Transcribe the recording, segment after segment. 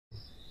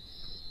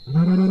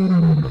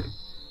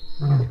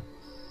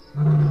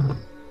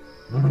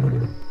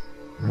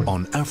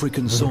On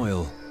African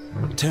soil,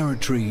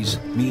 territories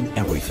mean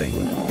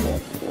everything.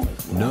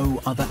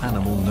 No other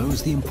animal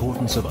knows the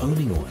importance of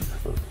owning one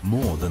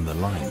more than the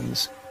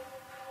lions.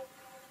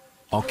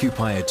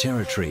 Occupy a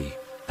territory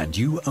and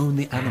you own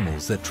the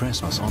animals that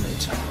trespass on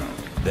it,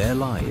 their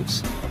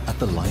lives at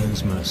the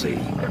lion's mercy.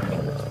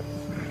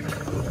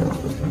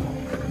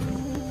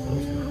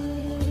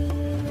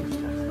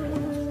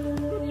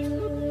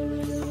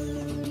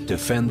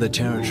 Defend the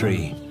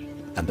territory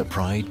and the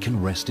pride can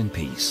rest in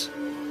peace.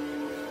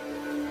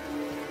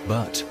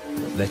 But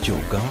let your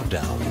guard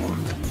down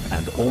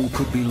and all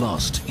could be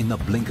lost in the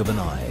blink of an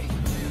eye.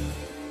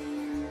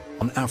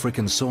 On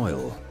African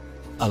soil,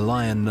 a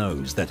lion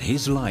knows that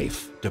his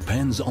life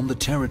depends on the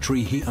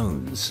territory he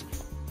owns.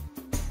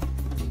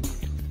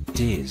 It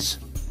is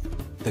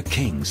the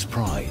king's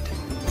pride.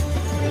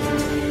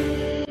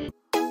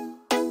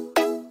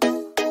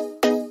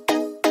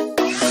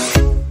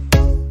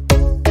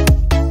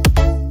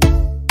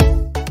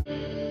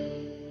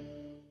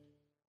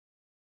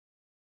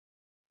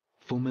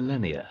 For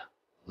millennia,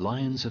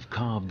 lions have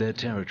carved their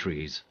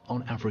territories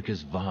on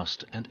Africa's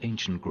vast and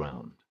ancient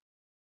ground.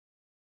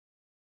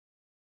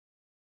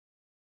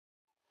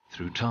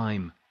 Through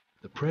time,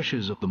 the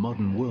pressures of the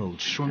modern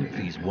world shrunk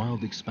these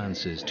wild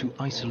expanses to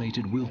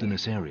isolated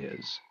wilderness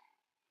areas,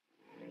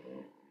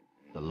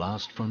 the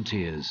last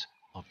frontiers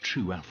of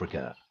true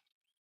Africa.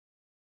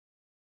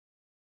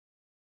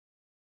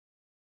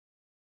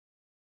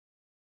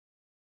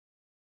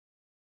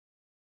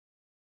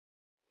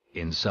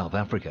 In South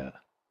Africa,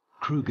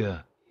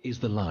 Kruger is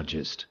the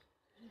largest.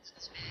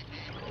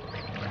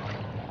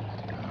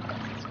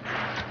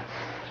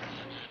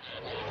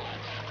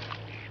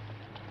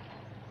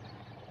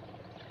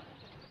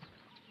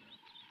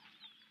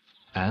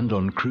 And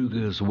on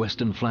Kruger's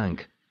western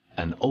flank,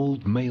 an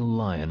old male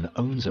lion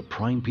owns a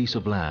prime piece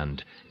of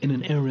land in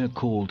an area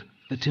called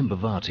the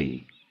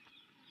Timbavati.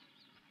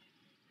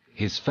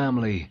 His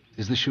family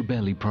is the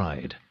Shubeli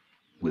pride,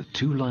 with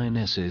 2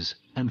 lionesses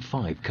and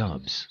 5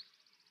 cubs.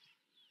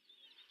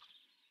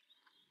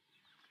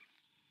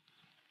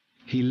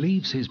 He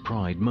leaves his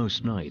pride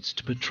most nights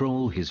to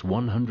patrol his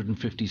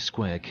 150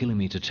 square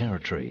kilometer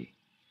territory.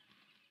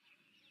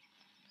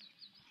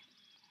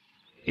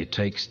 It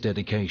takes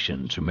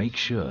dedication to make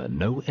sure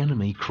no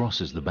enemy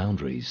crosses the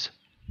boundaries.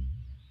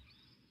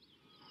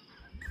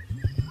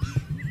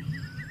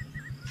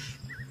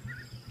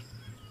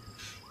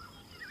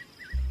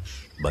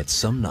 But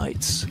some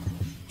nights,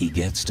 he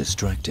gets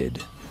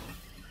distracted.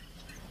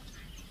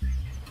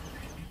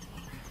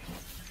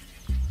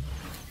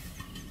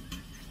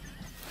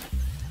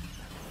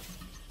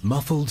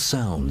 Muffled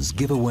sounds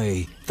give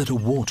away that a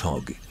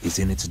warthog is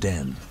in its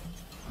den.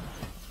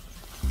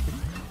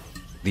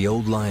 The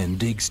old lion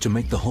digs to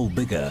make the hole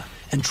bigger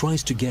and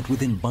tries to get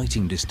within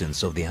biting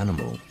distance of the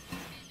animal.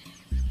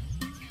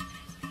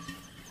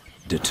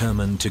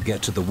 Determined to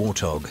get to the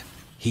warthog,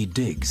 he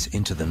digs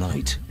into the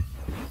night.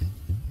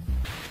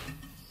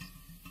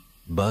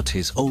 But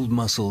his old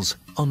muscles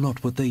are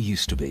not what they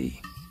used to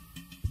be.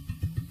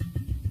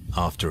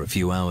 After a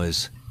few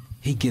hours,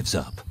 he gives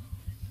up.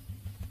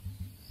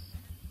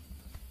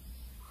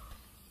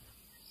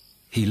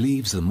 He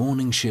leaves the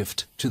morning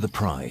shift to the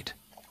pride.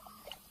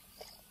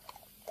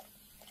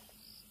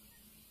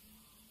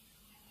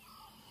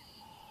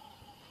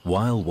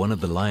 While one of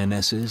the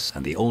lionesses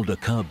and the older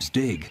cubs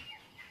dig,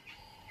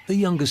 the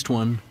youngest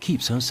one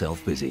keeps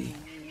herself busy.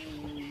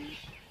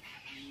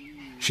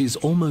 She's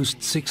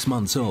almost 6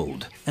 months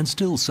old and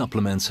still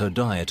supplements her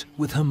diet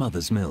with her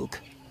mother's milk.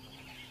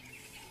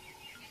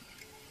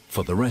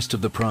 For the rest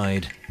of the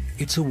pride,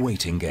 it's a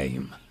waiting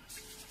game.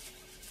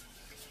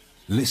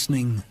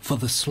 Listening for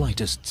the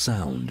slightest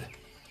sound.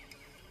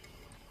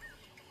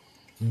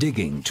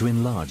 Digging to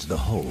enlarge the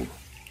hole.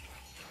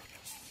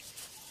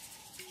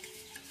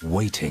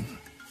 Waiting.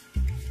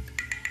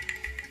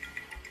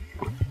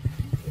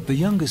 The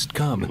youngest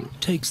cub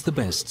takes the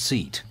best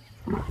seat.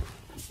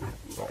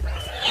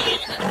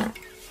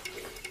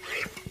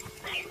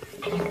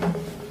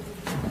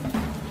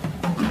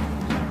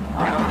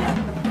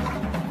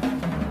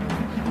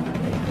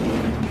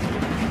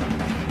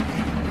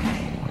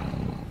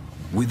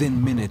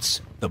 Within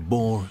minutes, the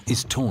boar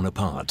is torn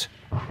apart.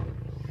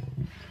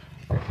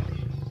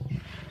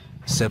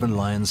 7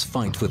 lions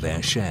fight for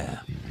their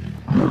share.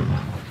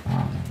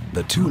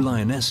 The 2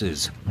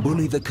 lionesses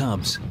bully the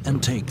cubs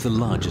and take the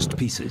largest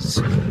pieces.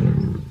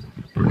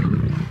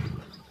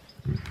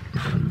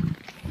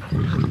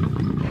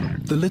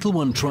 The little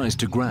one tries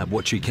to grab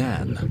what she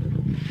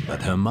can,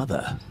 but her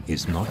mother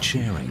is not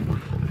sharing.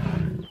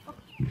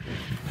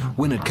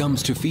 When it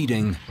comes to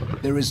feeding,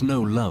 there is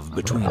no love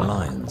between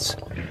lions.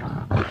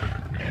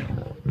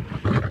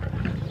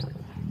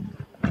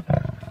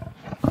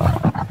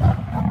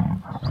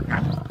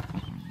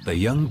 The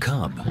young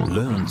cub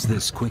learns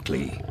this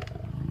quickly.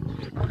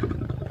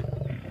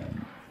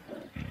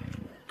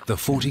 The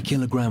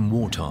 40-kilogram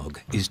warthog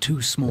is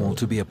too small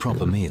to be a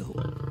proper meal.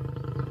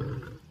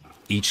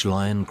 Each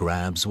lion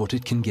grabs what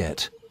it can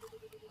get.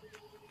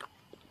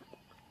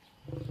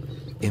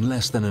 In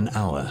less than an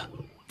hour,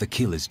 the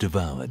kill is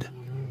devoured.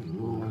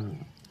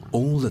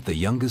 All that the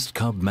youngest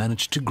cub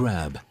managed to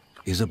grab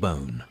is a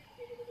bone.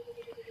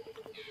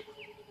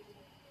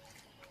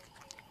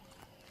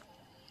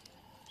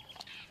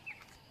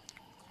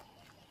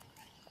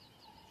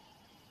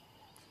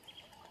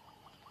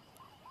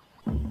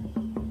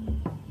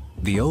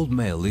 The old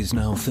male is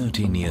now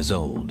 13 years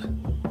old.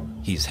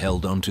 He's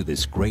held onto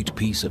this great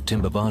piece of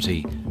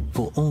Timbavati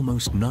for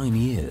almost 9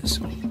 years.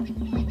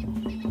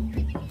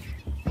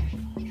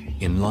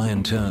 In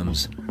lion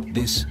terms,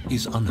 this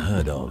is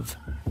unheard of.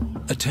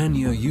 A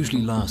tenure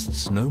usually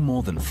lasts no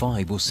more than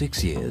 5 or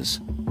 6 years.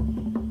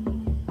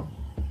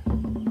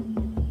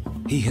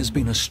 He has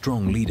been a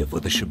strong leader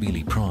for the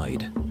Shabili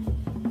pride.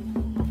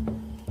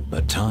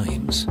 But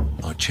times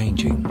are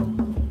changing.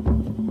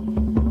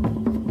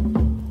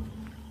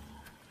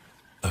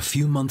 A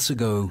few months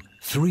ago,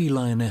 3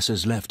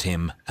 lionesses left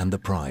him and the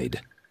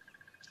pride.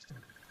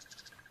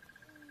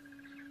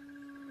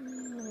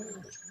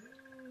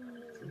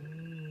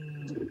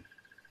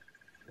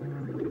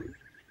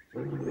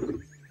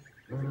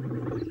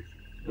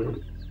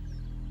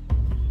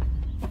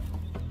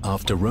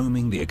 After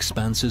roaming the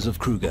expanses of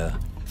Kruger,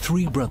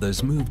 3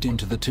 brothers moved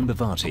into the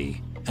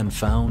Timbavati and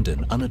found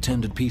an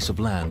unattended piece of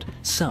land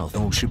south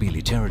of Old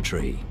Shabili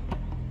territory.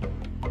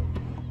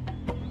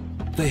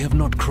 They have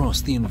not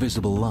crossed the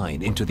invisible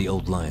line into the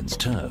old lion's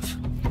turf.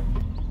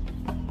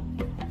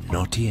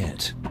 Not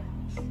yet.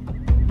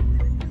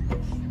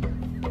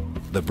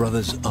 The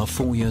brothers are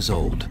 4 years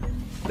old.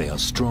 They are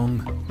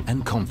strong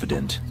and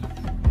confident.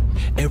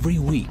 Every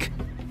week,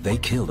 they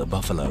kill a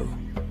buffalo.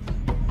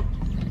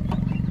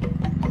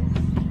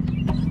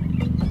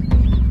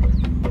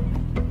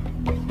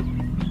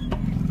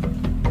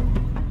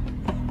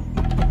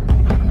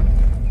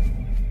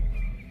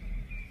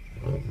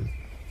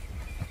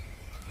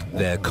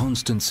 Their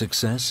constant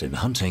success in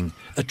hunting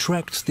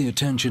attracts the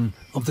attention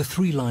of the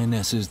 3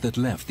 lionesses that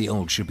left the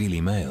old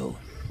Shabili male.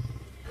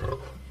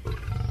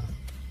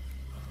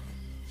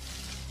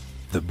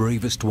 The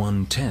bravest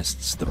one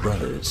tests the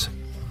brothers.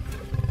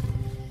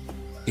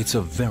 It's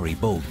a very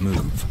bold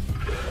move.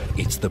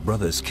 It's the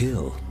brother's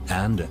kill,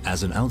 and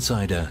as an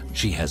outsider,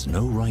 she has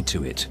no right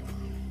to it.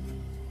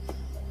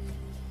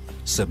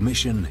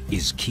 Submission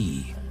is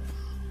key.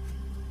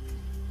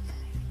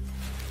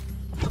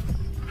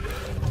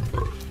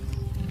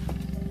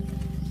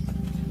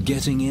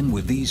 Getting in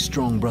with these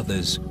strong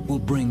brothers will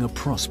bring a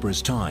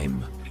prosperous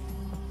time.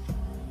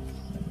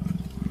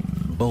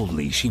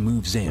 Boldly she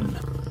moves in,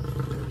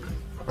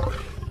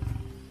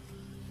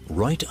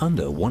 right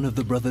under one of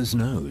the brothers'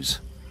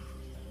 nose.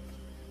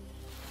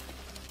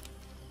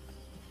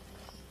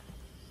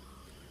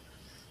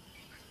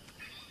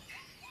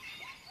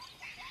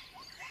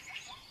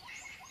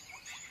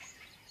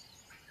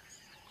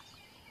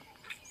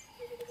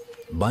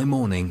 By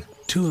morning,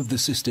 2 of the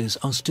sisters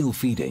are still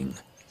feeding.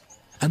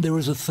 And there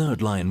is a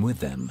 3rd lion with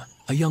them,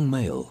 a young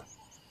male,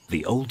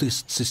 the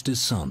oldest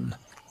sister's son.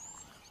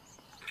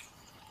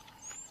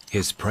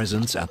 His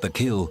presence at the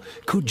kill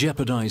could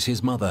jeopardize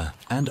his mother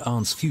and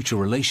aunt's future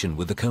relation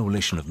with the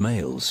coalition of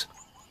males.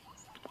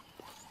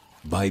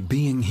 By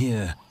being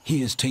here,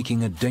 he is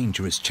taking a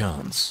dangerous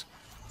chance.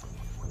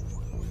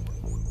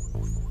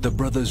 The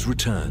brothers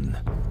return.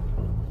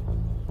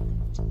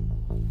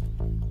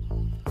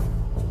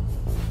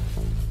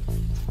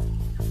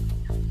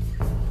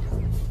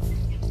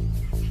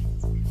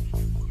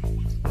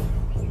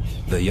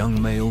 The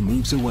young male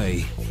moves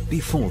away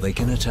before they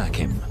can attack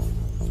him.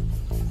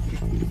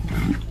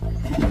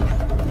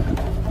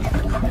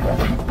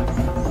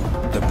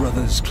 The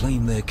brothers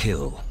claim their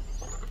kill.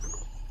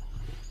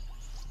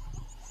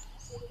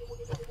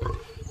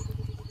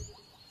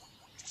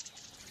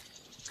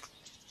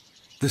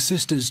 The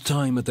sisters'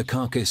 time at the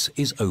carcass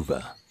is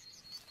over.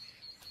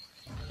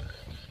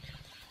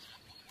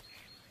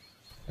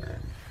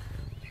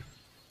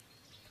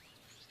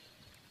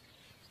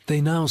 They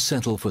now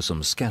settle for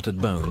some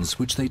scattered bones,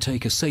 which they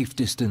take a safe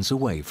distance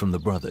away from the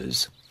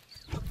brothers.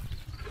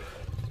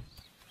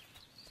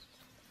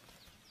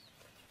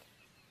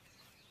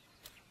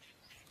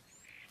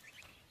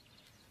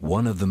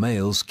 One of the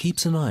males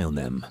keeps an eye on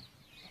them.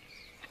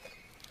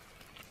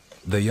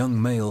 The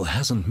young male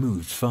hasn't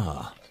moved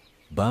far,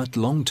 but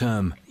long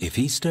term, if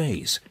he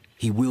stays,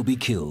 he will be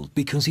killed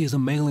because he is a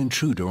male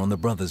intruder on the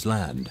brothers'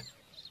 land.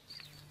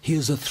 He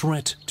is a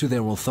threat to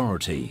their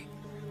authority.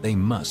 They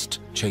must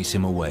chase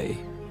him away.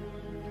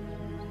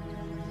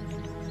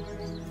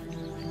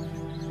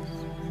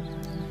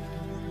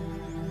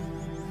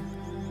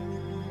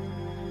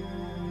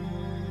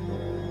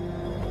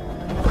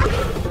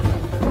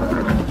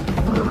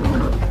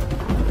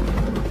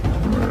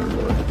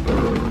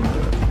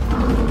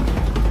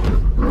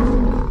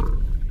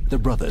 The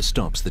brother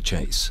stops the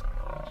chase.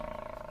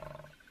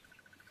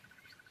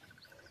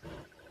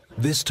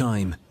 This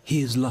time,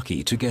 he is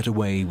lucky to get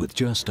away with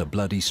just a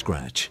bloody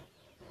scratch.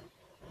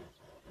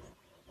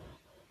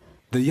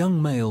 The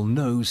young male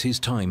knows his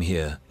time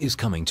here is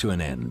coming to an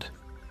end.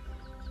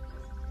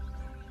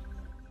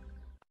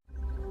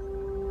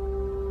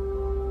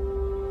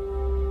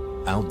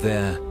 Out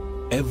there,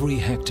 every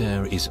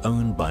hectare is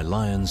owned by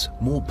lions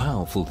more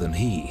powerful than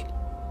he.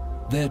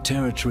 Their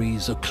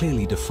territories are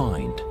clearly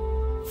defined,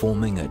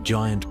 forming a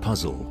giant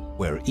puzzle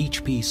where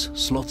each piece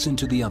slots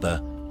into the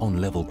other on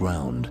level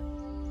ground.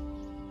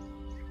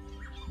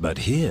 But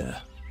here,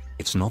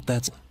 it's not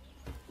that.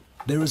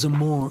 There is a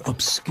more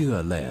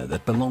obscure layer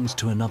that belongs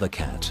to another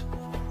cat,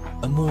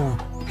 a more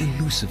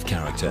elusive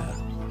character,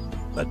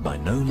 but by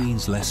no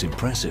means less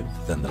impressive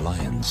than the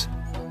lions.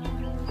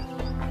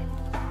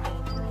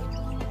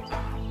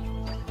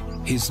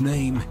 His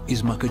name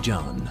is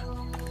Makajan,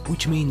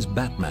 which means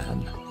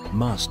Batman,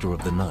 master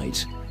of the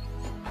night.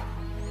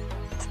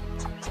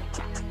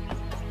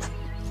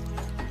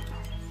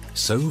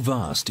 So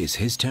vast is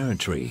his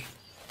territory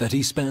that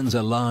he spends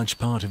a large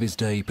part of his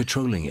day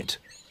patrolling it,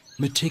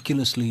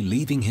 meticulously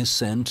leaving his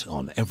scent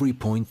on every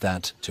point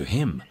that, to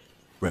him,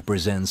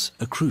 represents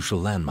a crucial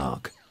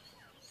landmark.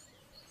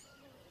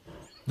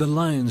 The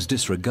lions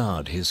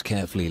disregard his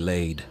carefully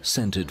laid,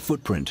 scented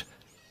footprint,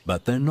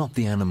 but they're not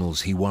the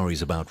animals he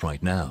worries about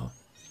right now.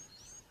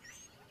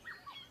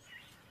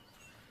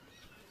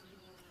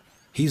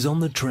 He's on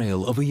the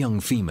trail of a young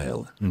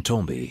female,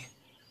 Ntombi.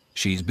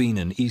 She's been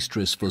an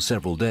estrus for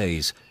several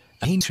days,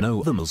 and he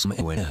knows the Muslim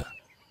anywhere.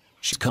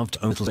 She's carved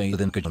a little way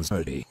than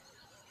Kgalagadi.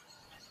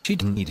 She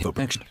didn't need for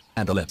protection,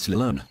 and are left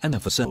alone and for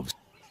themselves.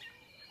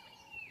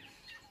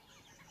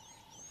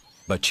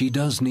 But she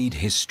does need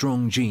his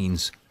strong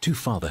genes to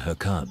father her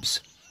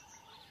cubs.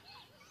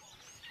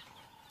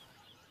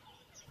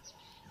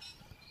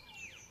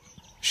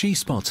 She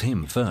spots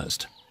him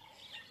first.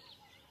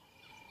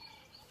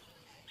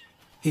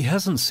 He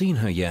hasn't seen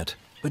her yet,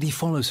 but he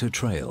follows her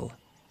trail.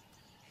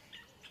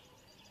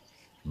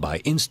 By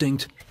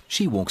instinct,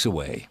 she walks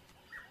away.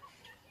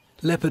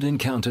 Leopard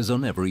encounters are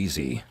never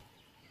easy.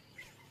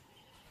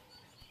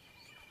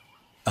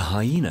 A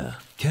hyena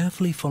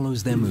carefully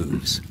follows their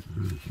moves.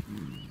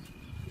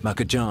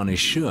 Makajan is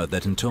sure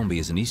that Ntombi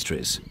is an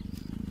estrus,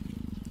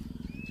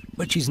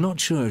 but she's not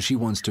sure she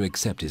wants to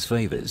accept his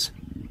favors.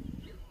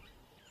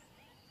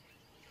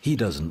 He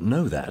doesn't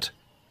know that.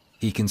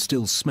 He can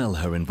still smell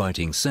her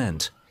inviting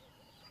scent.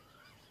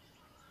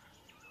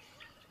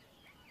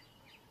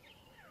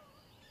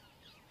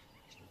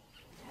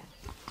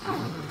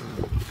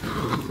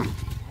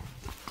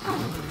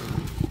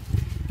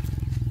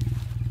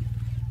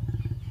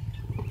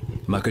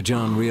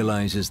 Makajan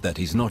realizes that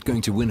he's not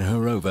going to win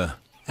her over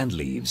and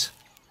leaves.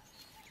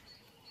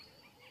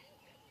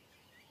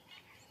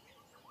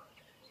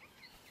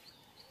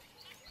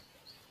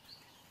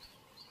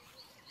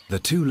 The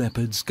two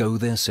leopards go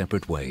their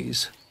separate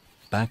ways,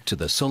 back to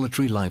the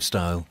solitary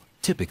lifestyle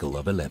typical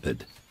of a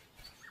leopard.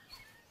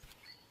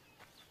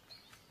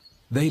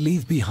 They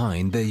leave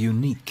behind their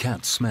unique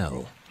cat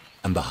smell,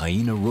 and the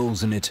hyena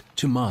rolls in it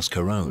to mask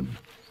her own.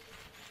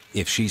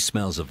 If she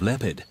smells of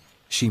leopard,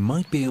 she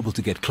might be able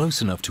to get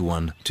close enough to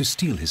one to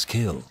steal his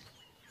kill.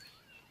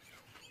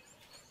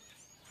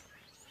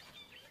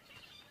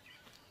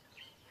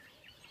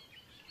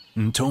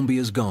 Ntombi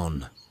is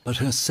gone, but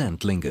her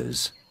scent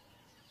lingers.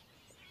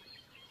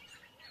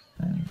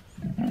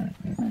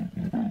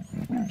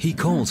 He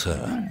calls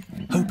her,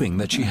 hoping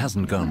that she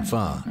hasn't gone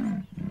far.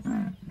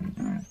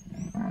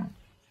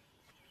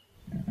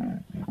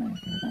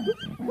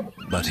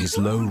 But his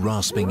low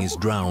rasping is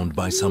drowned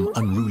by some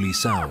unruly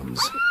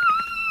sounds.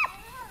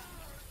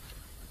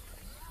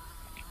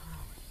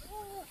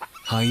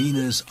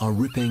 Hyenas are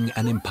ripping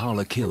an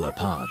impala kill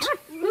apart.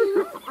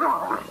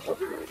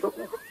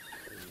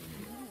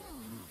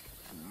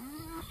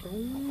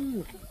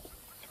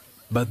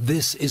 But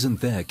this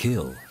isn't their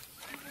kill.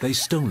 They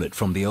stole it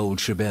from the old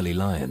Shebeli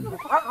lion.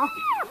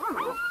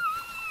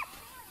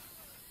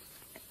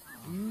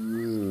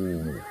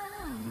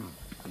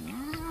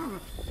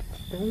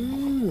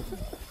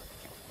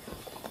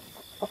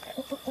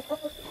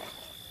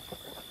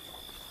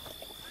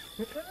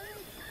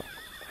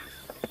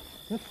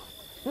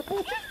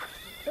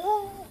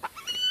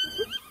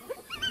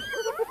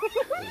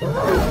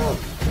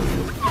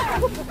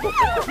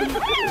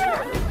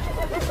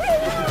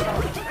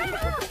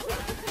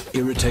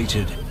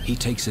 Irritated, he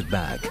takes it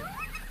back.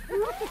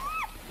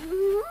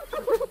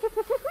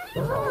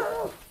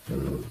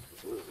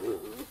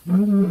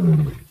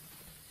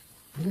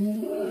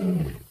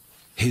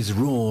 His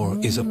roar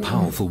is a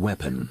powerful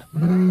weapon.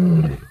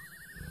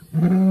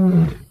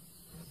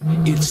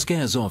 It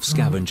scares off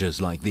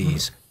scavengers like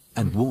these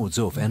and wards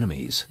off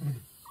enemies.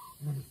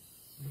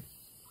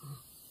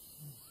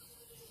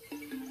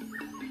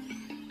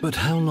 But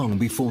how long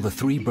before the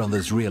three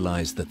brothers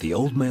realize that the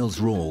old male's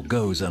roar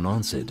goes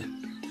unanswered?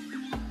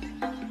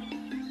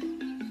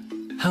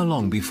 How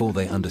long before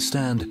they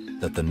understand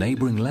that the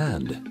neighboring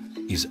land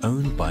is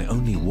owned by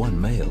only one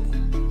male?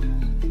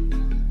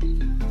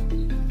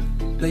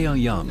 They are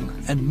young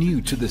and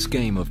new to this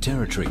game of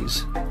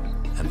territories,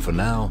 and for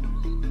now,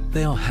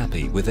 they are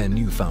happy with their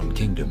newfound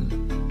kingdom.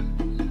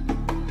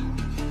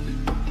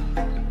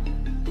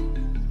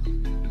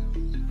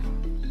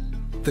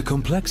 The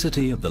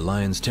complexity of the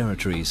lion's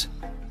territories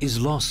is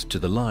lost to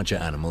the larger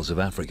animals of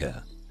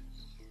Africa.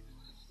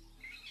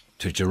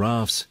 To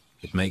giraffes,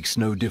 it makes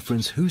no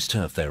difference whose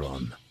turf they're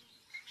on.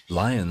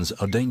 Lions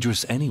are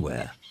dangerous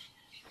anywhere.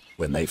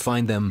 When they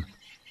find them,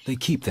 they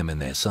keep them in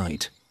their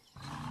sight.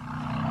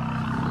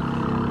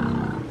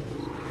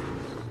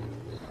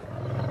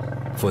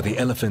 For the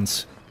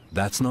elephants,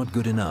 that's not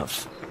good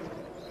enough.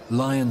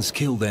 Lions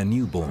kill their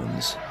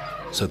newborns,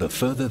 so the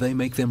further they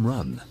make them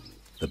run,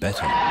 the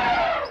better.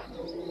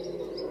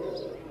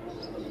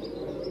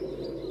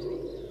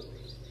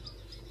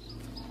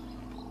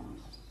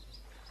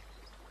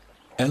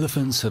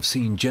 Elephants have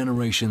seen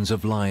generations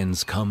of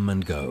lions come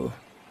and go.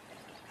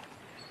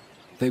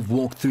 They've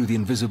walked through the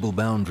invisible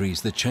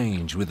boundaries that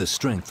change with the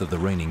strength of the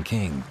reigning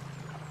king.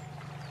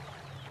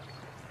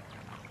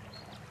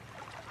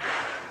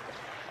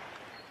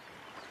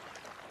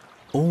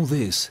 All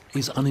this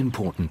is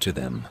unimportant to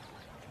them.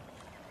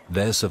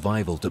 Their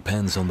survival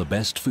depends on the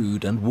best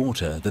food and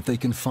water that they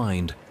can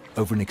find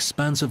over an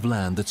expanse of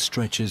land that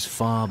stretches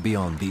far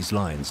beyond these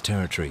lions'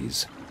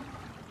 territories.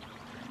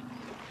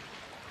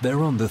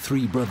 They're on the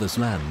three brothers'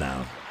 land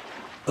now,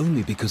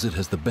 only because it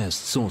has the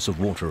best source of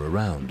water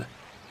around.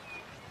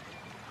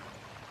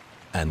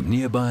 And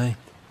nearby,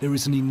 there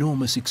is an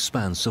enormous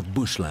expanse of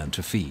bushland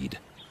to feed.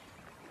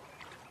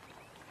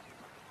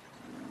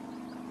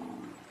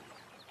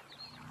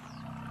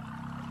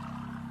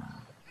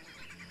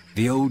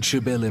 The old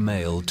Shebele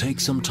male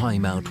takes some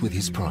time out with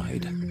his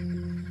pride.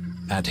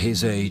 At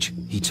his age,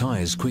 he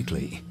tires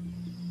quickly.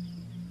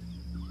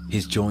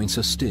 His joints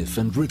are stiff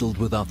and riddled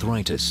with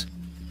arthritis.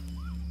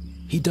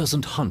 He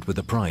doesn't hunt with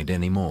the pride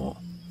anymore.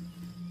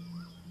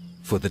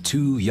 For the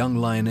 2 young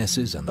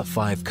lionesses and the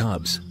 5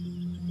 cubs,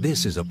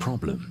 this is a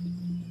problem.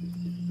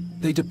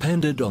 They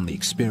depended on the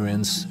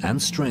experience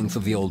and strength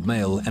of the old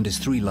male and his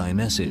 3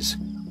 lionesses.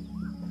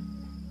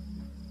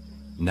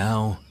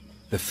 Now,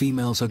 the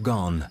females are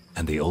gone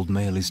and the old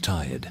male is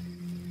tired.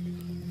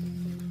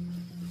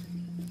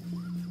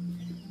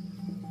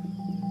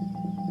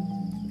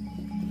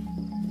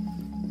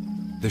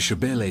 The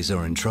Shebeles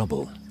are in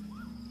trouble.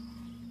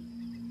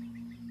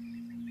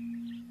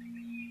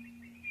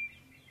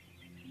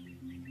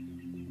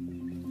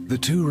 The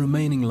 2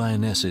 remaining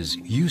lionesses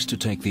used to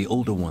take the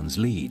older one's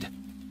lead.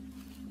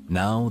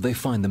 Now they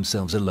find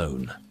themselves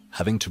alone,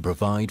 having to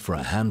provide for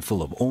a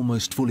handful of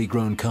almost fully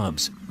grown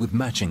cubs with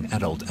matching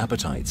adult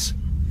appetites.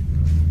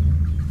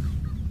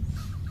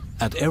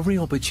 At every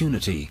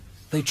opportunity,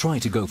 they try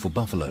to go for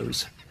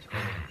buffaloes.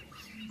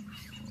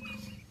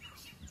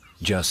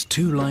 Just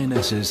 2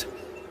 lionesses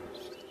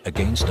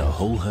against a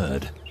whole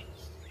herd.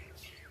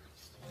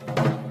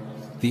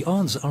 The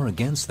odds are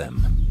against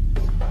them.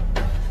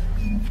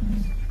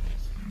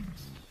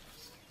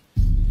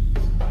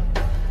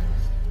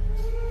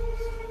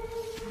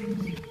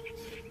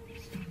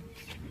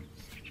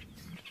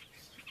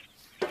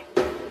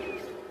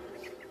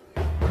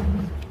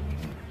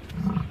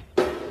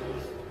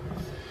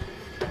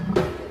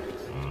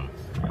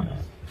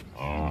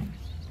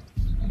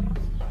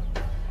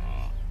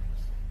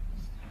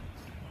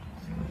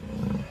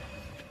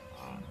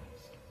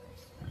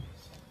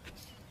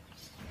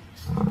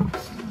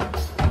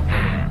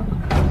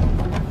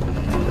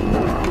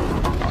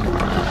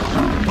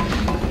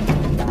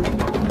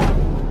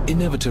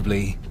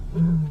 Inevitably,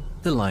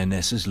 the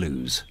lionesses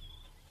lose.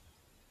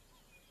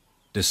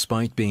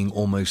 Despite being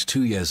almost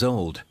 2 years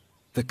old,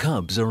 the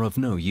cubs are of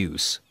no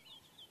use.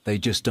 They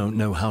just don't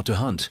know how to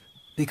hunt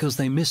because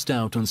they missed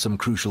out on some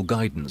crucial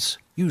guidance,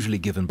 usually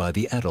given by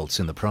the adults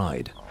in the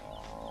pride.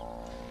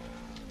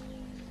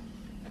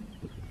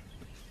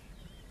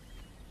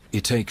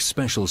 It takes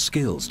special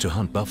skills to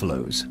hunt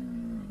buffaloes.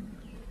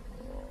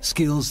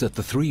 Skills that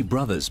the 3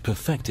 brothers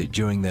perfected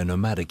during their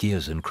nomadic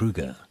years in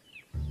Kruger.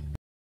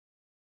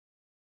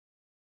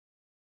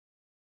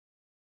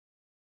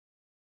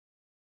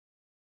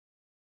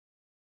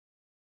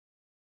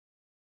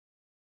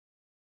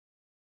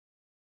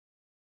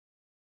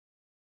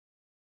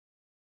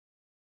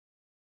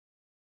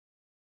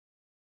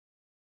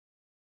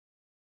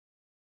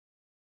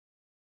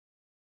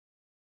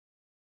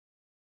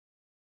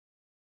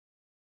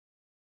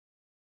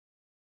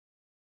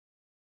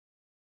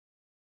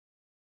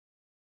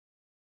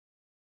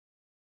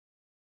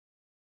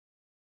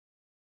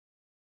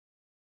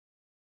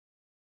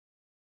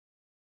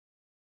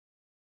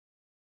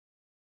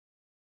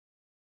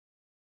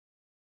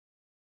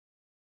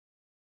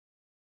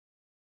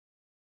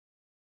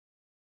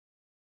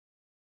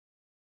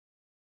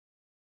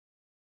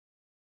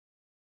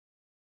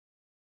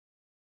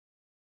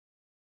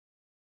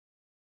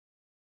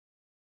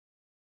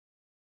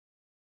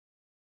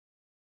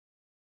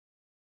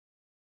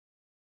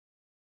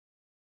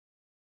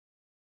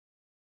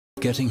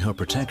 Getting her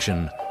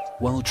protection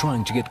while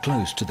trying to get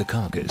close to the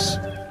carcass.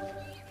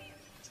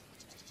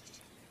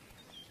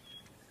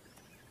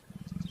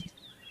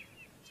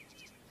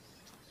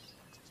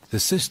 The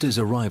sisters'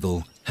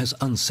 arrival has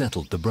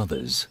unsettled the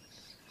brothers.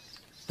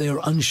 They are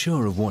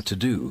unsure of what to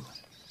do,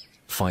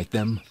 fight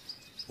them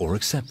or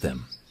accept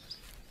them.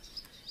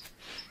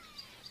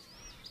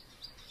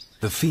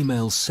 The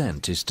female's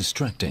scent is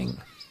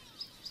distracting.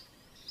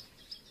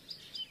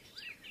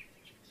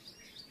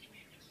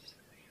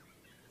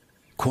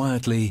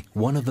 Quietly,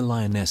 one of the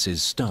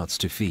lionesses starts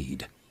to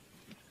feed.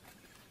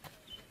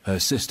 Her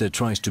sister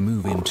tries to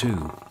move in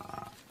too,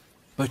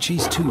 but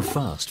she's too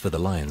fast for the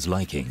lion's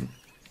liking.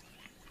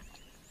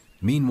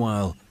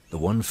 Meanwhile, the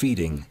one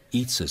feeding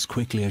eats as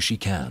quickly as she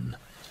can.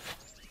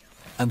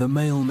 And the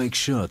male makes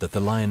sure that the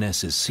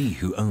lionesses see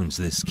who owns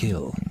this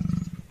kill.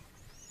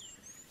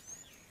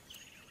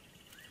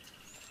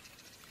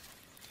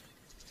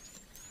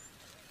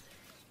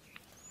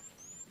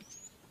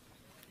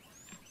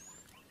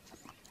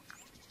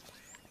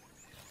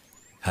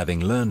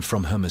 Having learned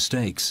from her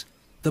mistakes,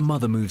 the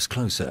mother moves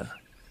closer,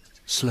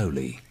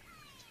 slowly.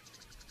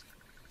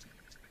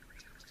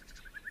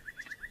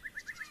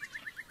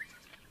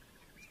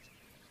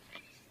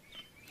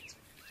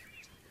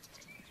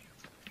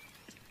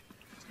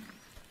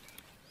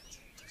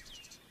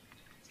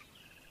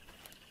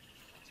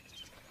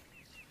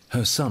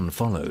 Her son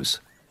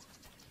follows.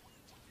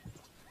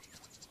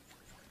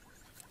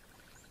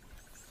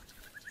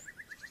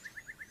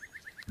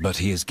 But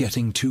he is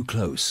getting too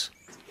close.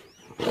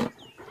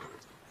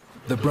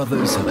 The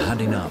brothers have had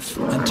enough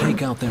and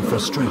take out their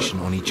frustration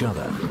on each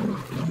other.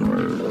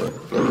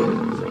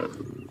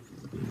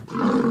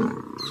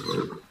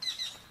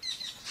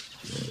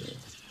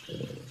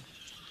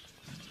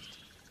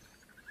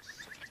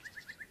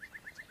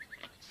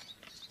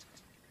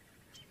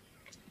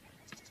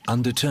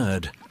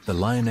 Undeterred, the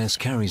lioness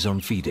carries on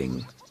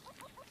feeding.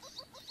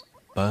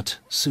 But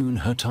soon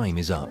her time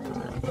is up.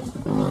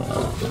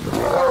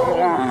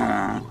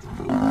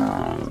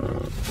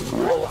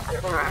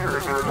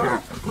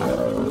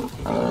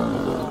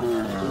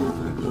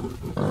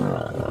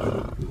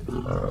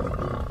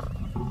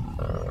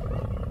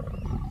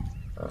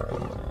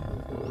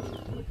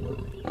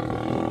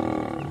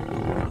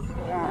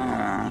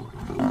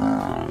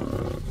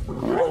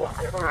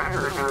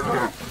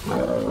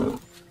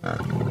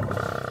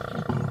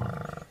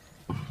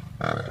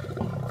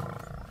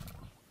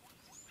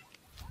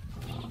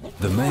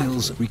 The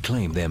males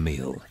reclaim their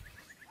meal.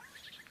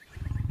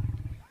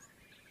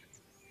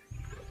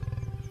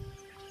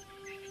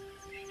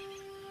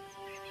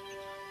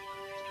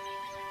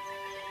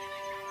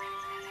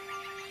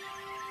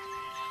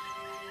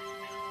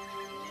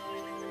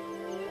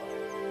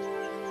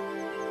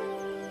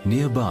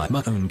 Nearby,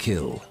 my own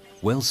kill,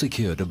 well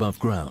secured above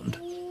ground.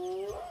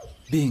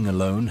 Being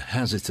alone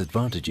has its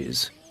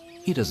advantages.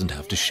 He doesn't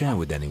have to share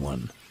with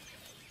anyone.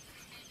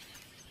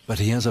 But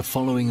he has a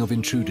following of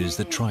intruders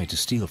that try to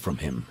steal from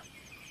him.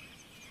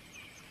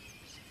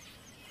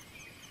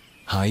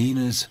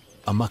 Hyenas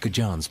are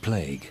Makajan's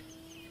plague.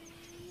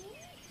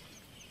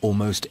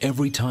 Almost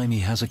every time he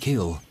has a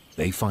kill,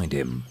 they find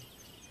him.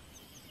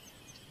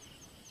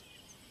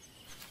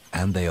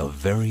 And they are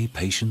very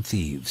patient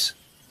thieves.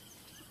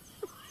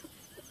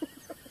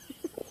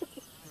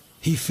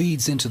 He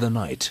feeds into the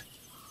night,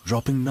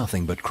 dropping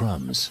nothing but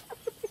crumbs.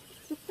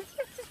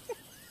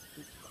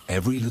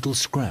 Every little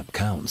scrap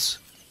counts.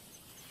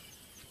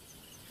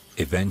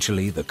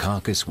 Eventually, the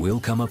carcass will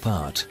come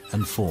apart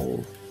and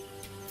fall.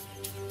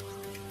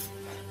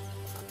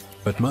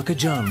 But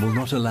Makajan will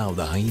not allow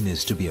the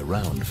hyenas to be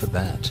around for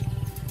that.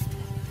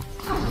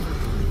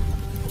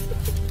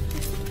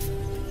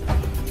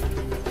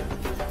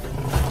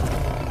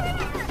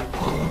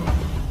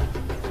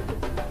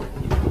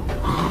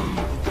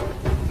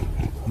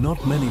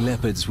 Not many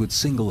leopards would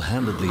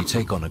single-handedly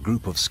take on a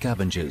group of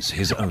scavengers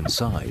his own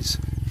size.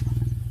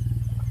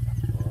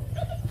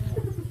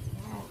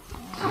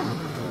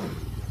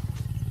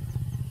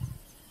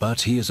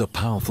 But he is a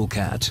powerful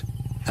cat,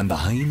 and the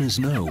hyenas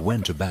know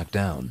when to back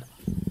down.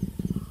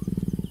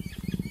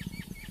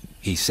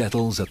 He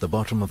settles at the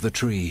bottom of the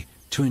tree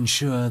to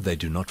ensure they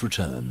do not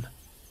return.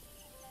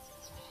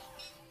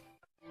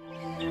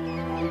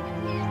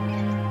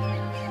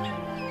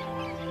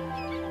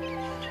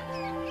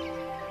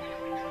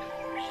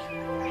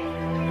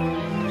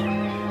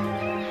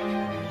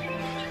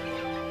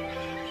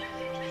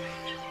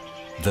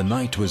 The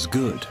night was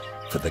good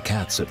for the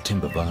cats of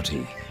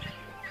Timbavati.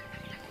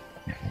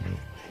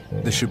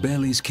 The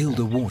Shebelis killed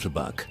a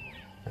waterbuck.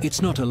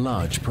 It's not a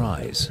large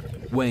prize,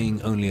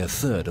 weighing only a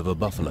third of a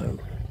buffalo,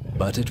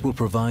 but it will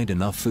provide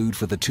enough food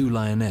for the two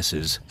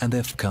lionesses and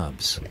their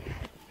cubs.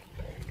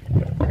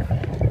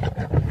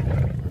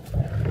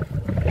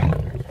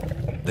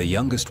 The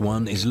youngest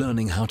one is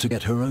learning how to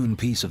get her own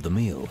piece of the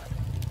meal.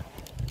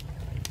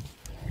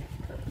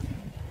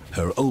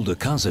 Her older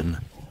cousin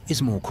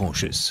is more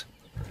cautious.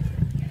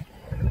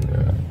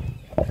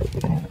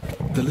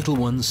 The little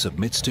one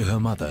submits to her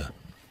mother,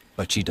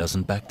 but she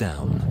doesn't back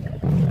down.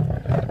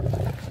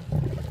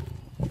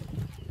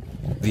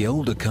 The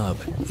older cub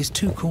is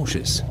too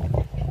cautious.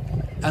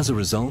 As a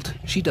result,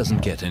 she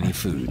doesn't get any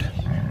food.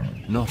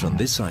 Not on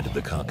this side of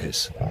the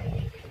carcass.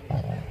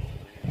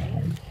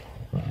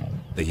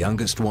 The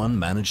youngest one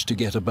managed to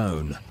get a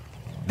bone.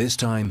 This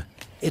time,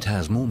 it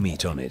has more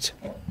meat on it.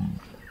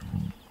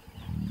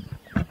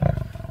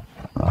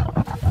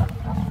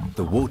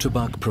 The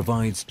waterbuck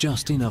provides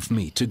just enough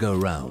meat to go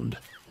round.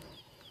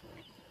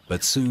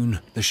 But soon,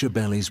 the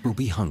Shebelis will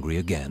be hungry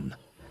again.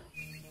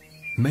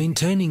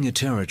 Maintaining a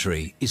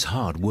territory is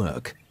hard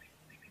work,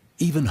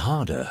 even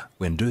harder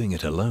when doing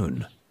it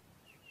alone.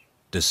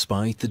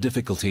 Despite the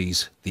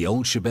difficulties, the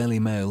old Shebeli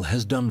male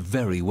has done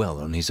very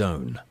well on his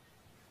own.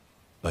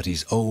 But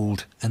he's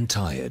old and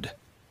tired.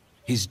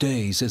 His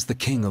days as the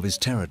king of his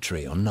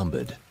territory are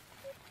numbered.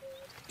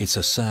 It's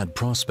a sad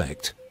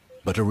prospect,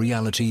 but a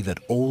reality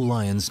that all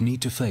lions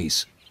need to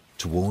face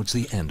towards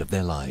the end of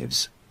their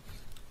lives.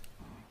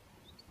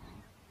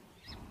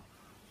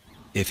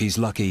 If he's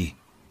lucky,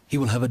 he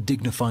will have a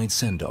dignified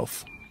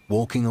send-off,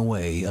 walking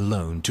away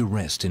alone to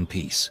rest in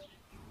peace.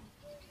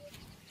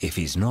 If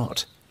he's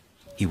not,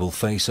 he will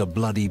face a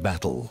bloody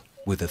battle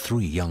with the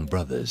 3 young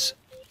brothers.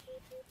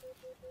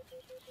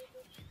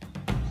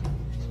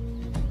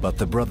 But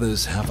the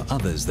brothers have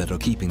others that are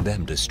keeping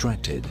them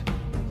distracted.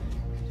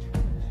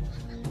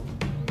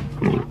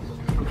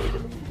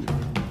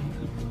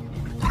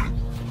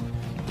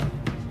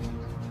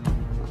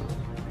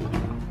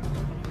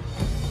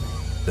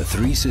 The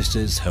 3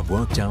 sisters have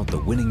worked out the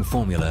winning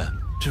formula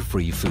to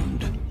free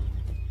food.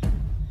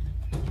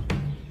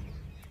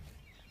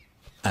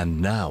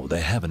 And now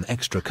they have an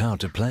extra card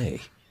to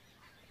play.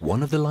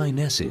 One of the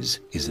lionesses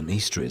is an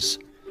estrus.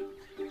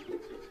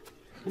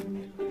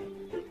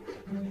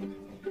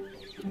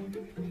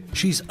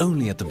 She's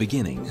only at the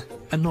beginning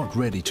and not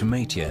ready to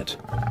mate yet,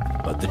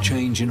 but the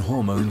change in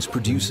hormones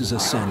produces a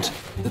scent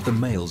that the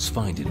males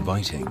find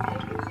inviting.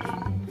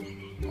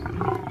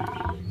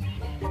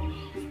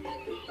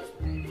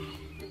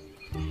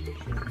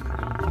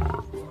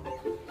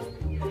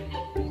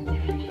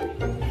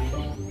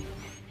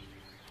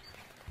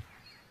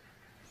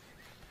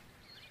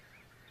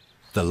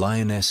 The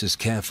lioness is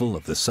careful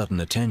of the sudden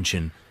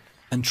attention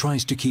and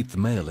tries to keep the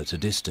male at a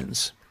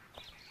distance.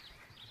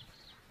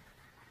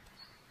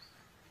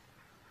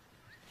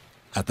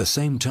 At the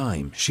same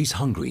time, she's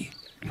hungry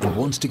and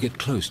wants to get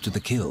close to the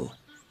kill.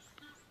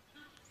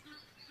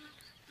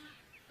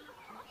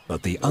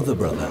 But the other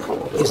brother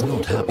is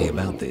not happy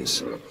about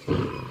this.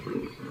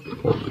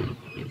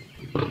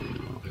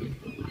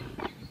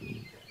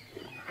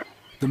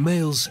 The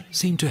males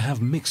seem to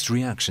have mixed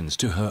reactions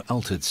to her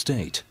altered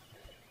state.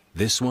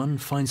 This one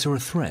finds her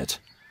a threat,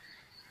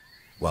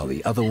 while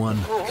the other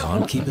one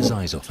can't keep his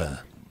eyes off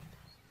her.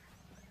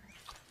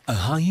 A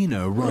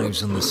hyena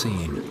arrives on the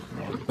scene,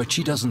 but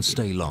she doesn't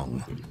stay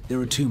long.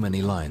 There are too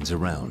many lions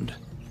around.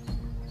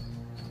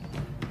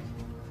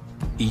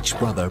 Each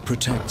brother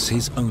protects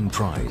his own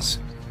prize.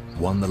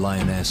 One the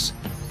lioness,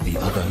 the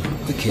other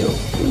the kill.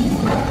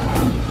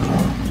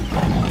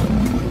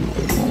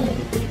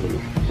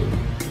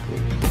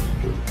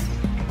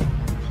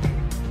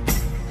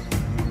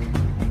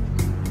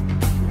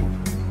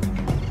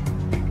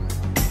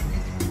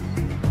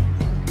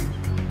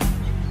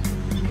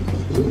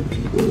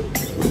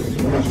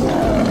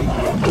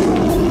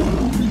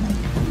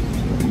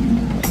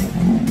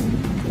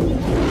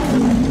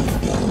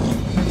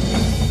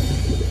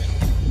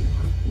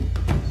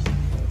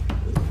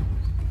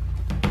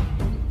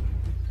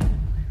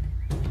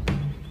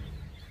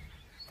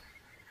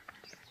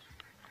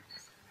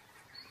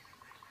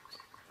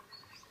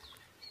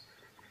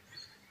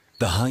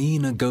 The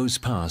hyena goes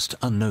past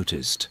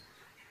unnoticed.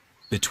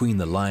 Between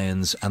the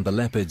lions and the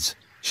leopards,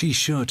 she's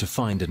sure to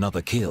find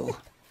another kill.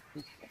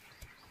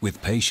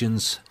 With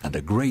patience and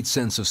a great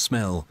sense of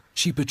smell,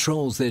 she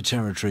patrols their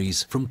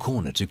territories from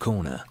corner to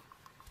corner.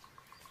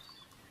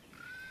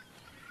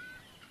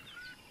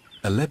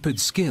 A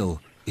leopard's skill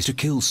is to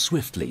kill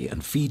swiftly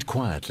and feed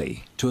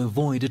quietly to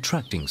avoid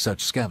attracting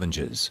such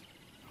scavengers.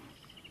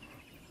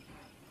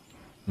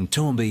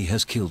 Ntombi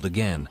has killed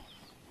again.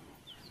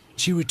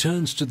 She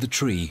returns to the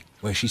tree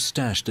where she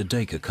stashed a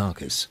duiker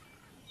carcass.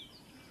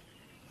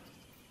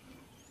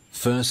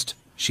 First,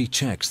 she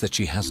checks that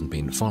she hasn't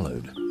been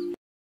followed.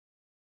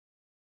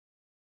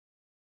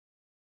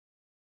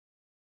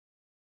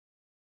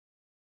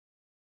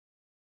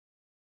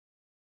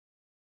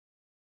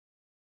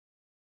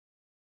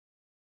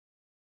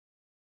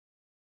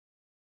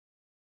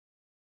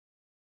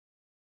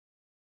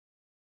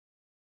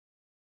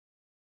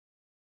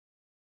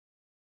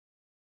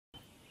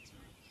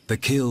 The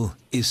kill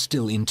is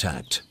still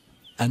intact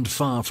and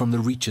far from the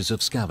reaches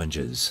of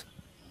scavengers.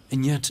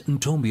 And yet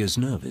Ntombi is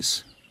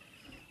nervous.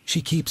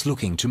 She keeps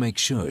looking to make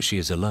sure she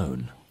is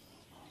alone.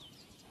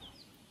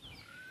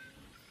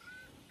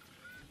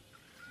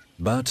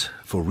 But,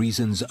 for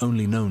reasons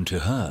only known to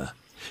her,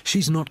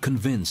 she's not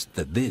convinced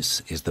that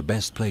this is the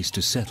best place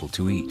to settle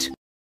to eat.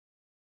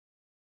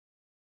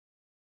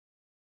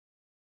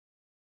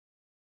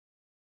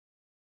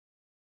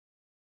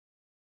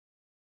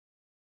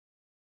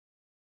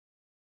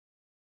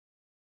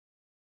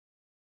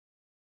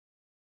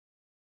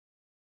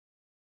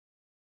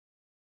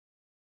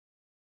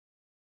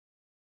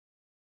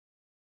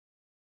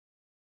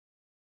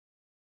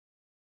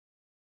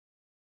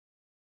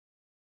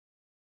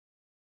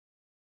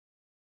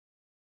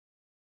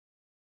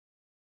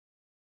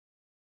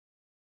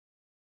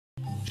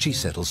 She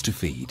settles to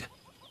feed.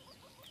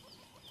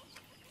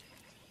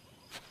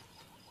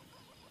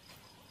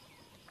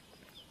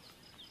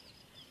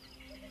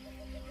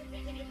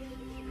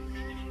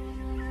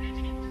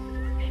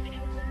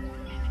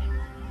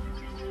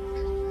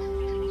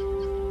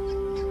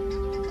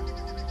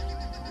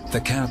 The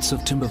cats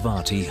of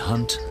Timbavati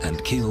hunt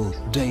and kill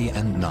day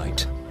and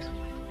night.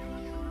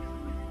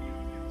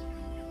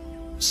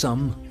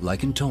 Some,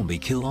 like in Tombi,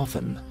 kill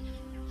often.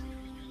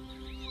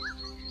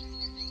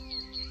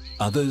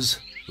 Others,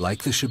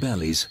 like the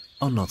Shebelis,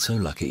 are not so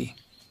lucky.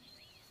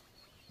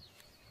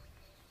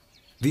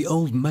 The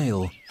old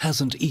male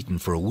hasn't eaten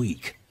for a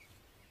week.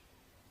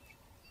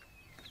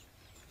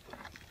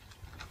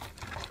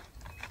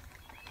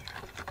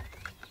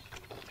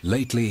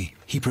 Lately,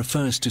 he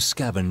prefers to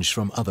scavenge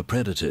from other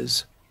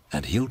predators,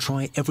 and he'll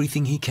try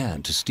everything he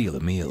can to steal a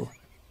meal.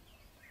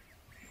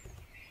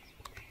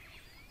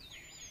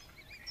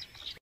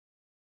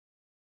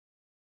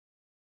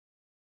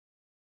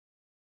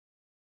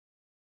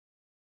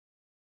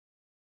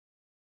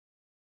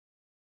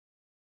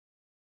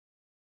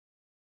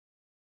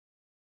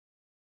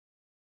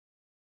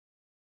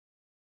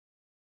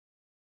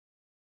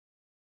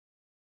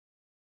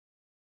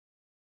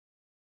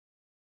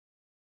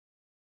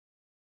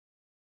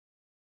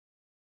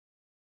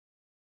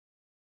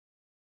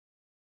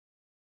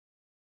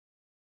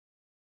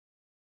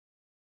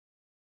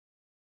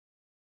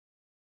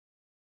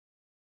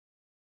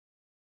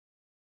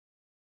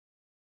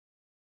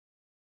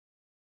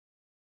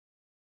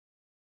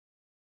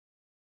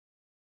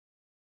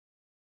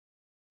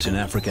 In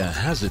Africa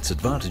has its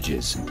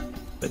advantages,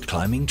 but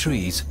climbing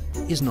trees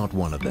is not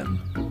one of them.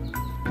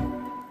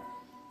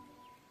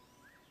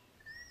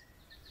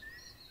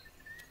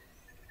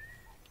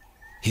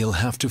 He'll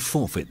have to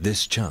forfeit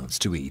this chance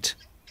to eat.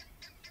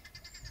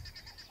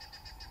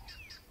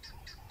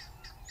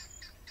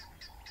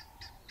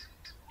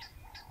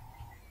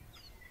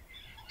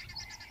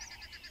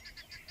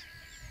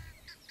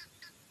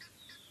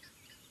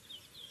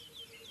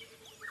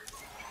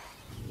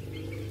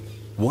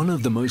 One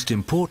of the most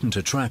important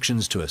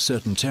attractions to a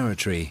certain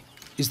territory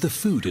is the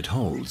food it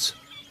holds.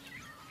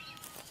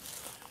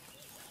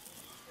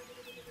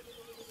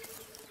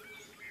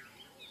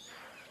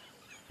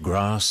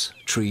 Grass,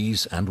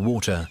 trees and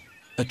water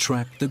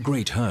attract the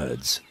great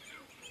herds.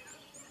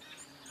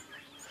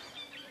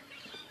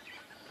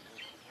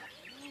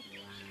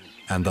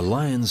 And the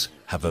lions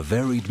have a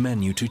varied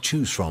menu to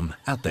choose from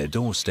at their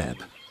doorstep.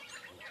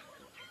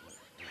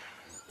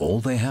 All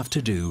they have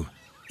to do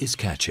is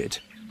catch it.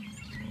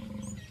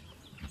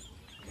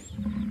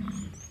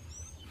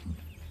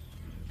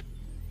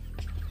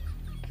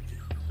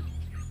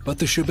 But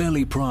the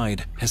Shebeli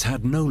pride has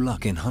had no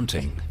luck in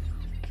hunting.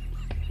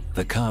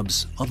 The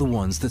cubs are the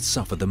ones that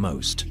suffer the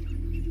most.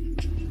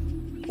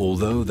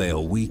 Although they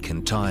are weak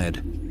and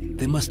tired,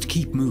 they must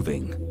keep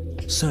moving,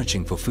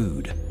 searching for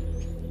food.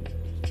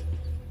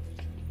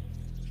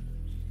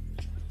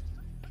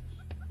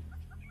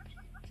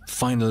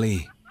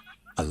 Finally,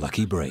 a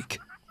lucky break.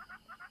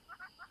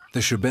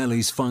 The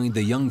Shebelis find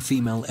the young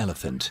female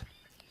elephant.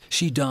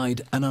 She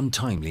died an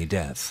untimely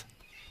death.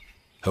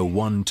 Her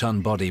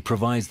 1-ton body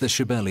provides the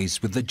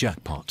Shebelis with the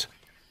jackpot.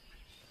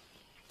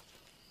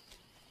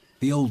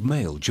 The old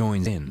male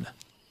joins in.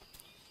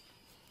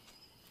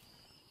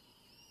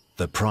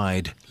 The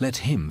pride let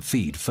him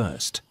feed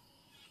first.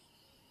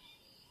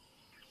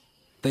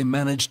 They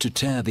manage to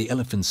tear the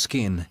elephant's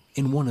skin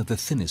in one of the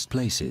thinnest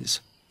places.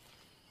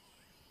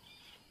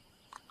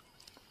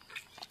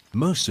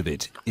 Most of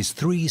it is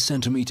 3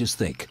 centimeters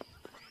thick,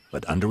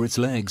 but under its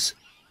legs,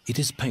 it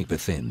is paper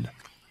thin.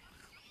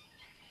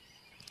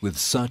 With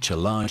such a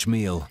large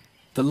meal,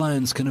 the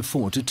lions can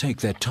afford to take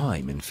their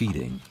time in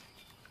feeding.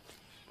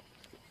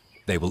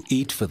 They will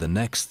eat for the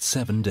next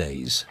 7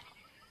 days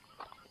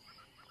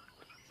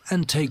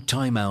and take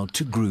time out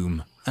to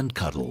groom and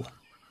cuddle.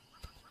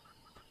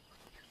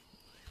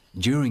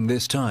 During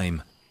this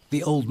time,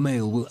 the old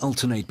male will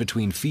alternate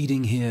between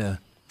feeding here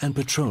and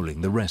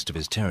patrolling the rest of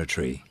his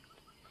territory.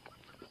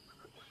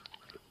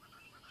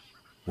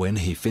 When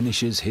he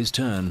finishes his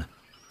turn,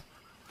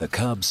 the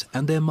cubs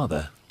and their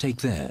mother take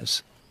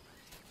theirs.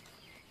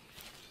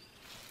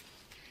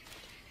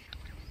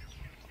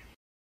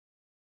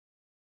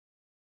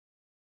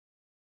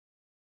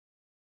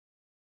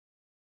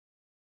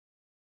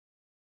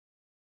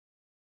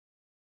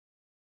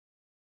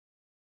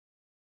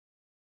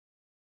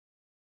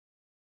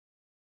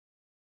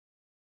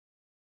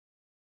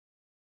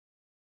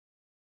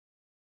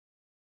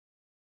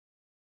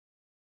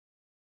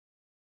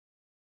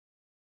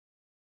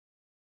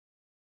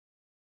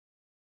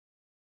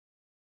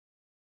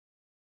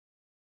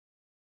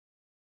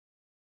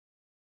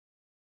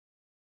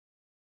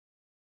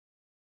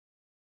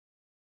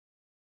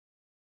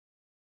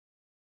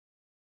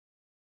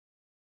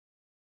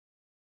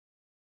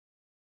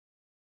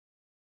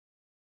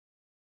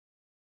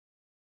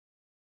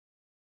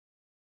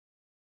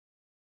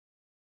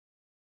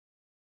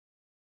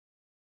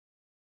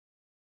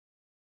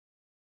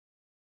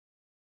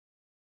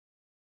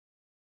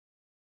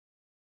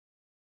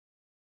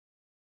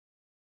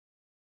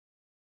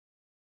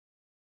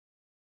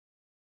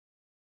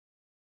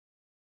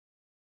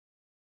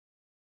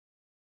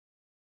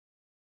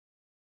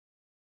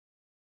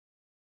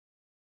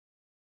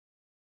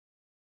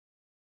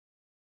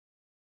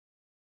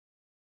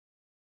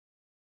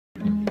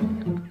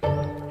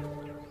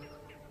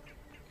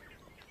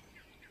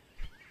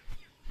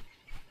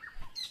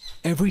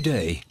 Every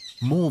day,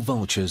 more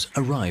vultures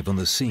arrive on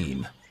the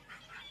scene.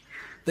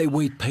 They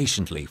wait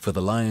patiently for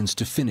the lions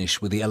to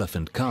finish with the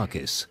elephant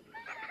carcass.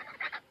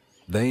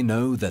 They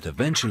know that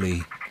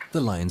eventually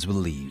the lions will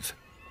leave.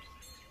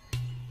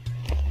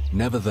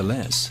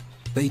 Nevertheless,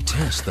 they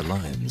test the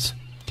lions.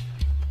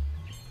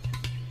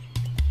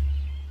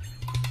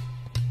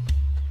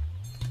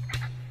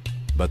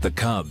 But the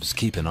cubs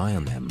keep an eye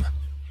on them,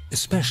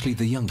 especially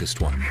the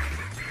youngest one.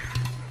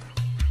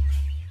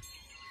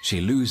 She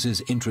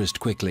loses interest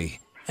quickly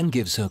and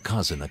gives her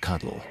cousin a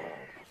cuddle.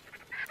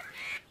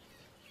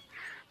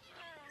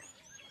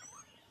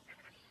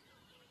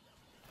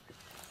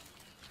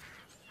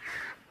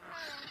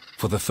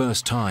 For the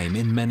first time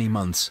in many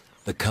months,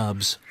 the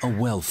cubs are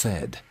well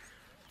fed.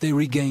 They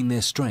regain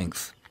their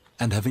strength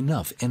and have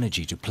enough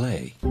energy to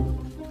play.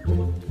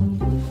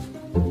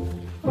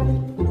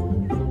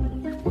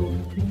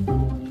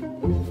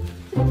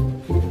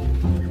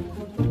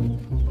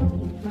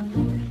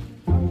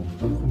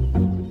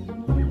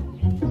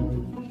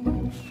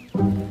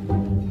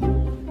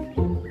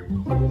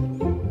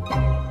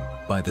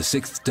 By the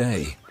sixth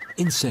day,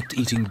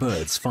 insect-eating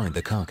birds find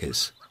the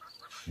carcass.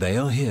 They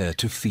are here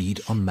to feed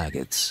on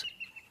maggots.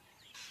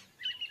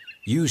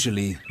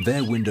 Usually,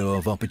 their window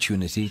of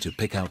opportunity to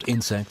pick out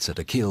insects at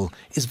a kill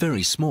is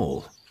very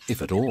small,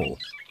 if at all.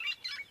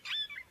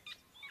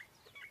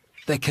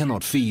 They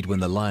cannot feed when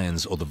the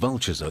lions or the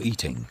vultures are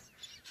eating.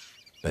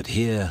 But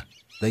here,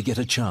 they get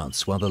a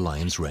chance while the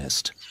lions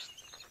rest.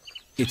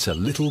 It's a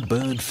little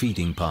bird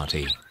feeding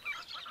party.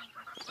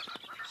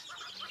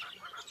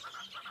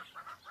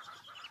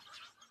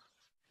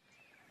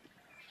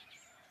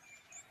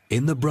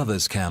 In the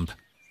brothers' camp,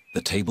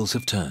 the tables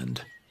have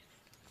turned.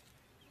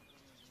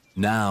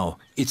 Now,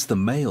 it's the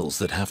males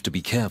that have to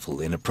be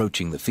careful in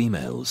approaching the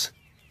females,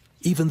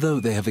 even though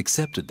they have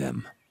accepted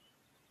them.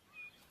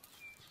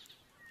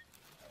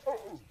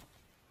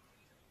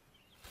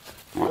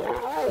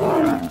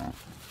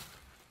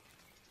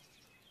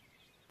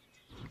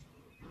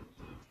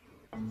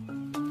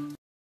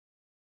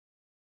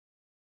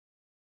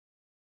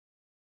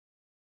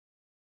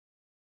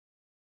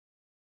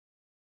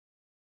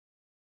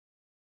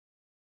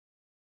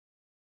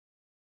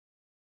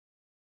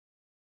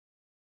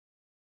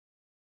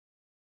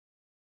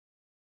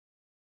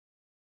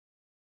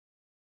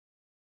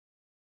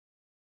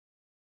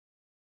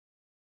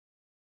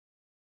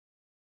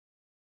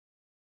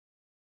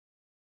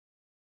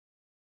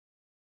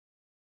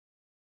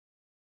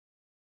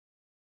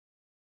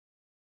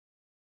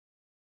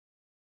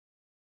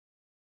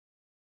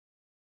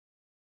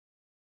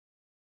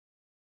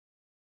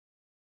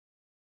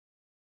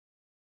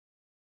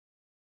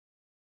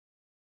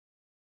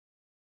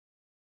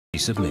 He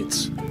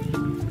submits.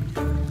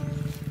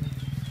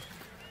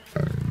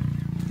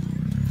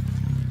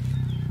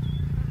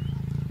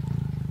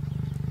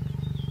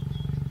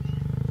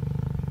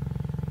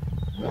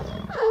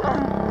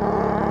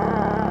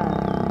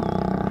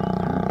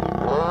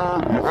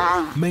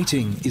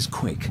 Mating is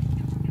quick.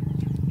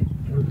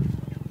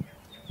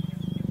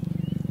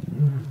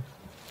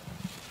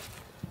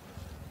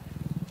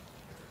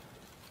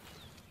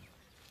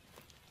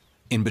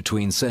 In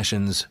between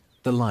sessions,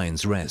 the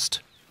lions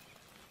rest.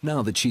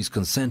 Now that she's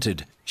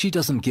consented, she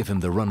doesn't give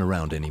him the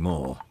runaround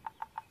anymore.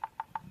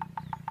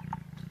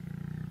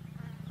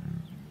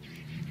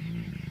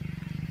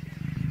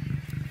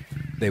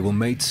 They will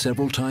mate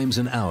several times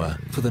an hour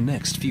for the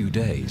next few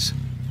days.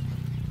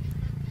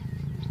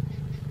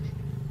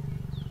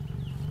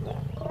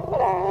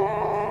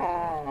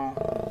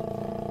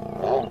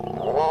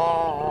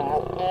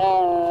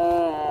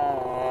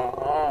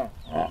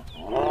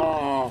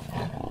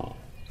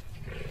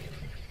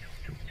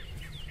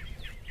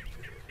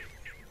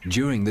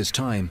 During this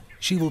time,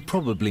 she will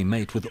probably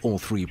mate with all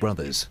three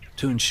brothers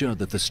to ensure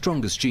that the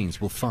strongest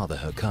genes will father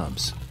her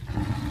cubs.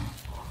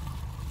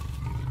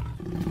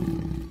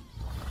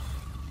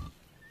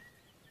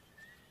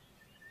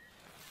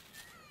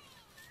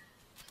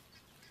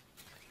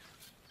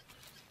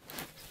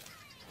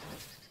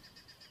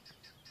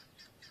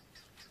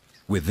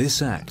 With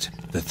this act,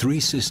 the three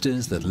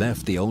sisters that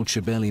left the old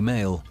Shebeli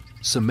male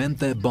cement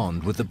their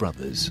bond with the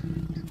brothers.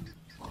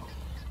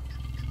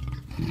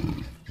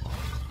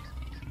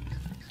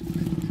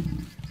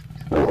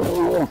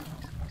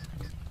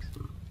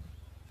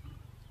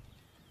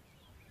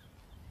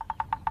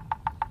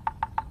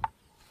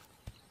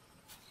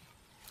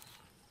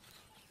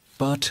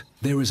 But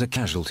there is a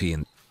casualty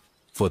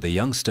for the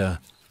youngster.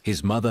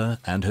 His mother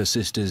and her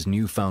sister's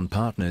newfound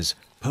partners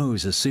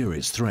pose a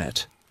serious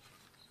threat.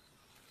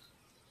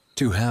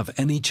 To have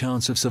any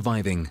chance of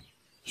surviving,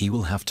 he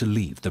will have to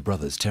leave the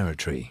brothers'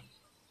 territory.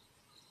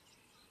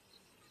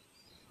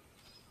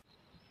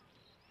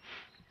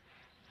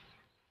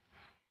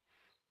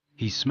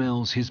 He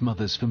smells his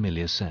mother's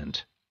familiar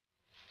scent.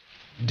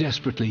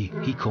 Desperately,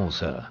 he calls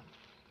her.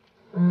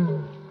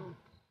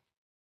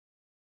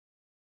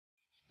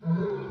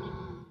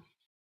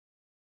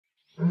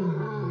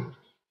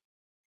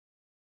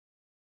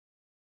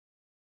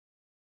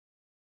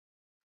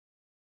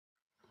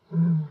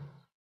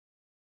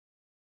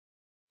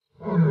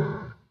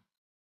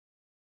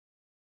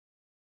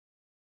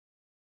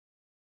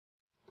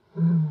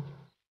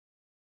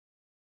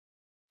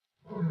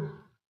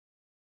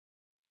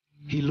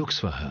 He looks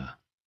for her.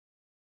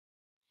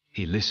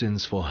 He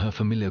listens for her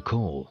familiar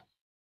call.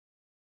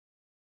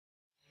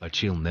 But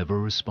she'll never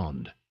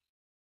respond.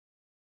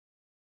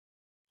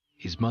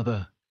 His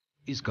mother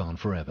is gone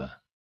forever.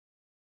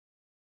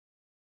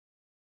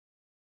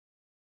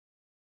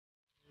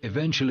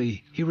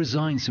 Eventually, he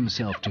resigns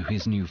himself to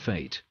his new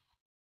fate.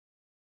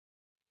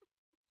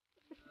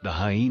 The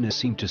hyenas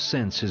seem to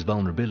sense his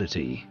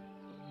vulnerability.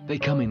 They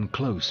come in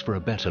close for a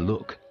better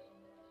look.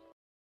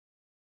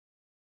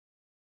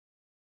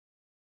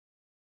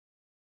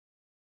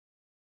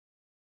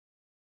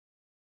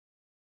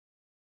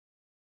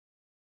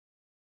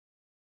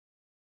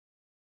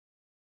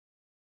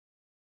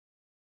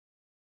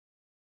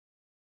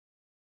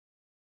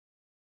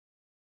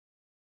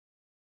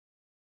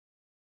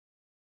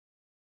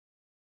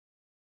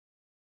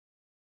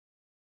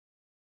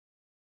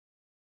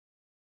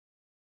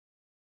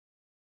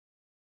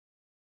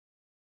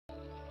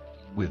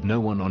 With no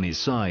one on his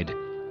side,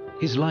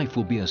 his life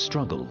will be a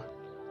struggle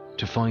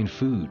to find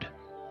food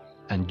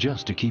and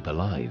just to keep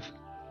alive.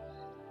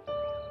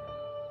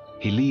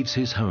 He leaves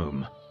his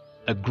home,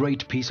 a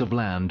great piece of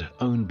land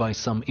owned by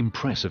some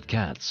impressive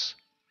cats.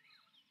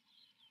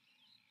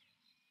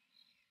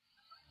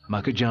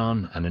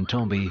 Makajan and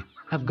Ntombi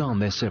have gone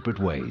their separate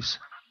ways.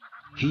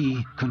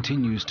 He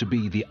continues to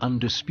be the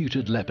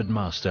undisputed leopard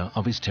master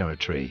of his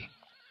territory.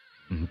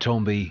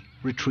 Ntombi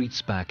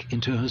retreats back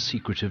into her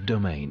secretive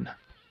domain.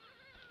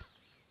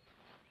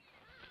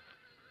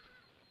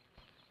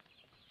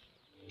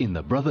 In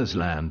the brothers'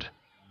 land,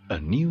 a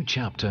new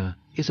chapter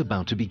is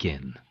about to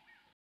begin.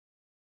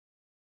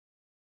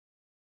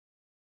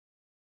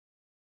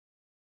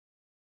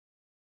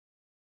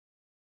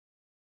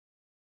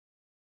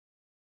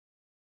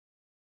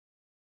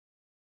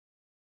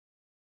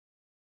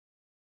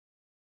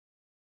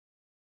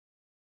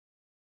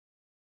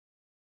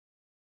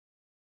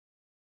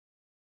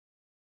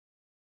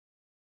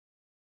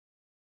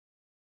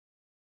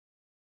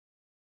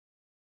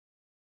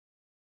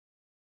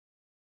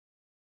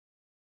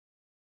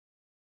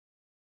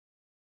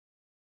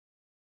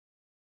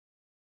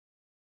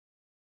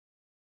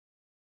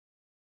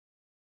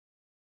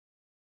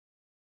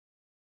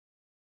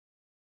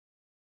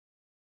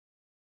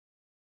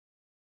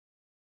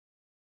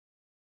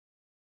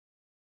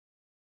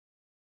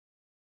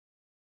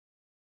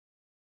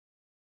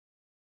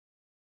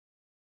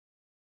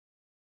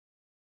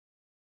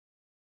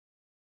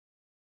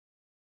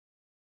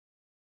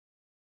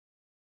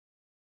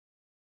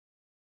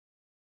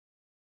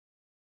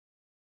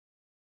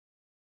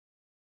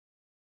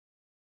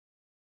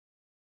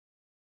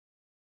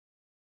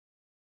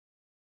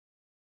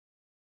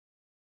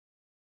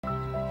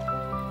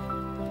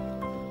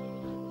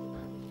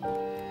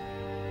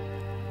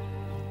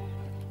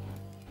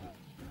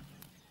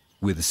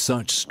 With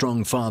such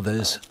strong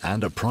fathers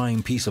and a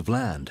prime piece of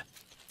land,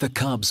 the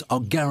cubs are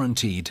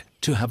guaranteed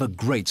to have a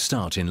great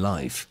start in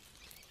life.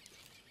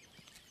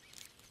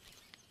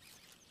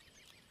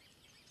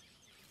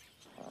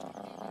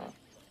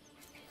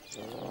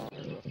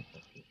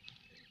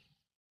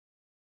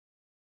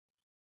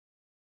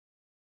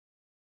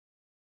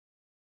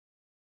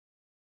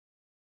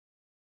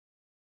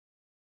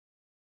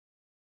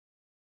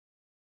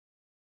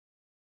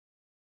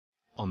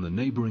 On the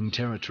neighboring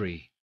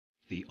territory,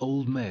 the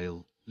old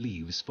male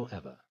leaves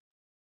forever.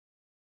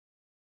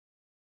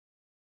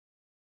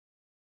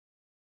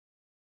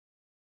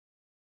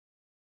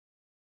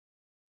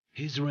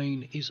 His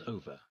reign is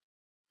over,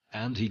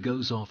 and he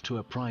goes off to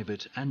a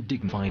private and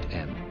dignified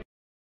end.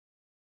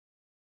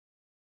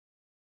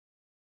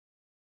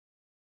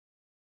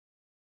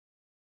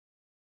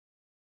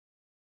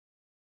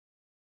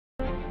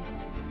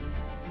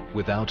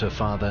 Without a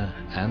father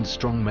and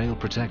strong male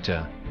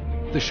protector,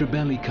 the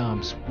Shebeli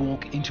cubs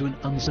walk into an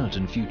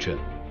uncertain future.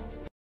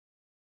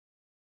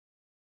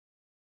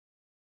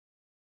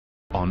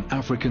 On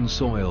African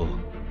soil,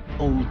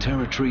 old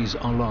territories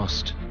are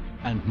lost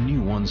and new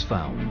ones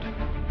found.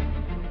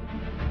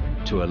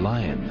 To a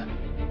lion,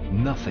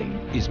 nothing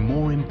is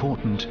more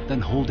important than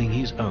holding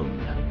his own.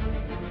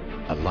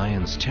 A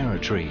lion's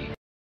territory